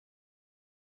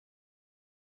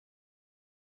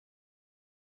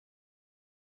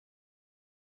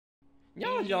nhớ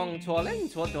dùng chua lên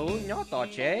chua tủ nhớ tỏ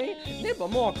chế nếu bỏ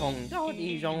mua cùng nhau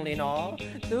đi dùng lên nó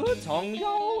tứ chồng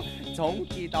nhau chồng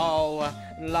chỉ tàu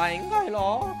lại ngay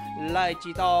lo lại chỉ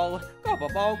tàu có bảo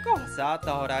bao có xa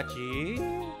tàu đã chỉ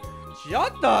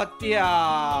rất là tia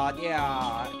tia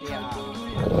tia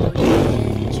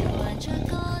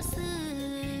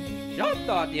rất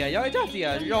là tia rồi rất tia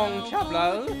dùng chắp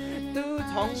lỡ tứ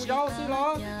chồng nhau xí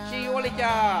lo chỉ ô lịch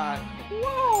à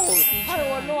wow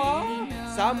hay quá nó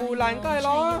sa mù lạnh cái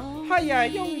lo hay là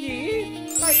dùng gì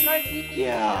cái gì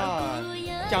kìa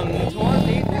chẳng thua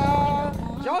gì cả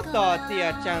gió tờ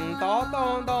tiệt chẳng tó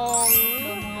đông đông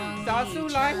sa su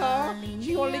lại hả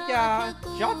chiều lịch à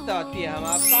gió tờ tiệt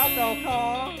mà phát đầu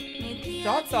khó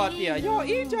gió tờ tiệt do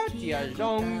ít cho tiệt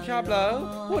rong chắp lỡ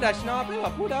ผู้ดัชนอเพื่อ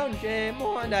ผู้เดินเจมั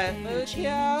วแดงเชี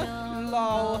ยเร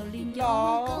า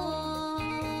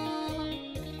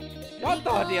gió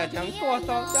tờ tiệt chẳng qua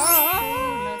sao đó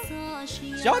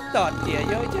gió tọt địa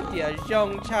yếu chất địa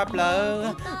rong chạp lỡ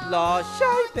lò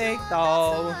sai bê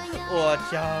tàu ủa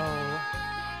châu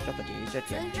gió tọt địa chất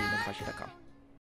địa chỉ là khó chịu